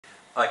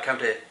I come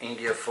to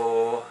India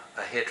for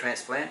a hair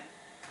transplant.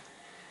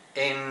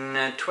 In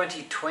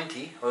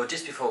 2020, or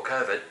just before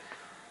COVID,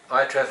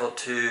 I travelled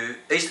to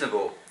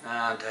Istanbul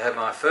to have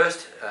my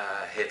first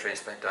hair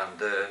transplant done,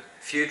 the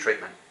Few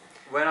treatment.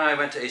 When I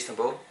went to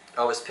Istanbul,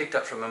 I was picked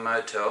up from a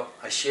motel.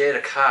 I shared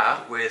a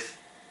car with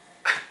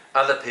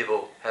other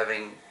people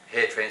having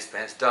hair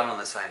transplants done on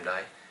the same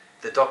day.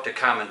 The doctor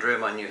came and drew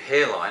my new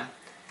hairline.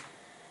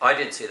 I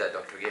didn't see that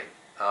doctor again.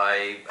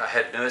 I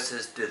had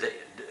nurses do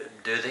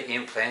the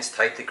implants,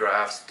 take the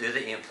grafts, do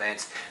the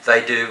implants.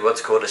 They do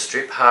what's called a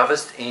strip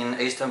harvest in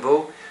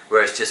Istanbul,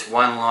 where it's just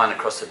one line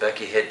across the back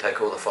of your head,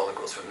 take all the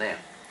follicles from there.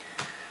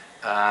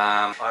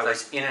 I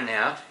was in and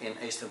out in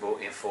Istanbul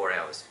in 4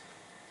 hours.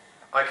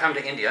 I come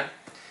to India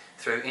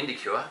through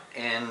Indicure,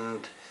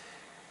 and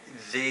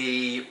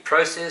the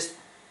process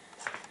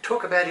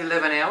took about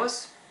 11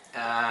 hours.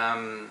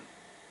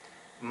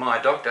 My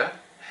doctor,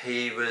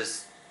 he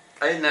was,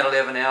 in that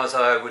 11 hours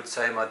I would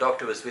say my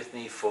doctor was with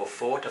me for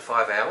 4 to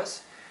 5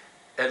 hours,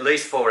 at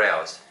least 4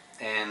 hours,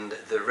 and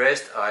the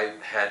rest I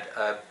had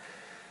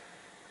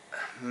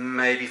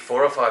maybe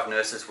 4 or 5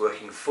 nurses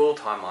working full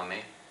time on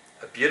me.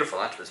 A beautiful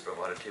lunch was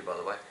provided too, by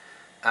the way.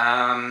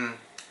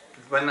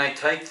 When they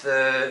take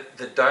the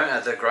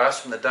grafts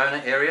from the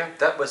donor area,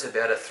 that was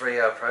about a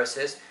 3-hour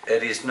process.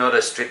 It is not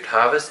a stripped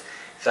harvest.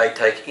 They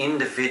take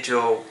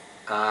individual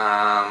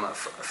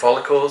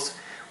follicles,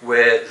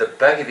 where the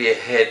back of your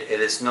head, it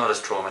is not as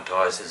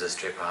traumatized as a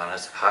strip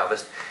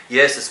harvest.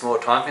 Yes, it's more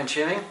time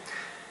consuming.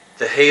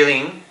 The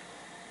healing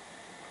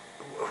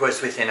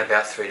was within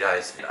about 3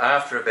 days.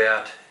 After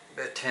about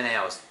 10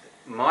 hours,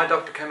 my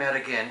doctor came out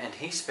again, and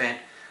he spent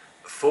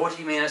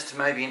 40 minutes to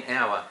maybe an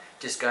hour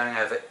just going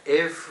over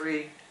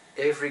every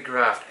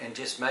graft and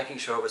just making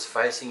sure it was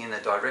facing in the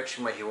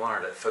direction where he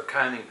wanted it for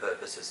combing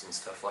purposes and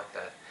stuff like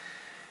that.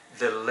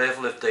 The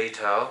level of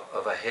detail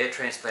of a hair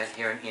transplant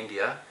here in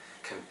India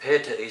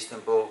compared to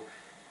Istanbul,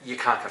 you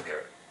can't compare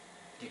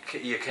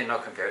it. You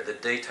cannot compare it. The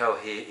detail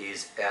here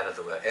is out of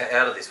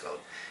this world.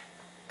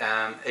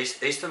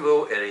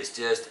 Istanbul, it is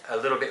just a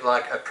little bit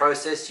like a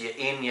process. You're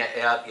in, you're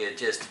out, you're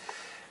just,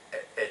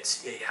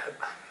 it's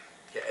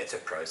a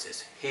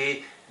process.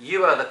 Here,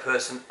 you are the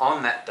person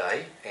on that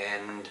day,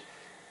 and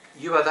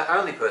you are the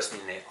only person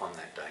in there on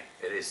that day.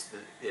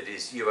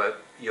 You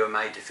are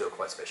made to feel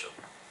quite special.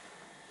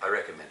 I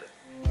recommend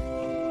it.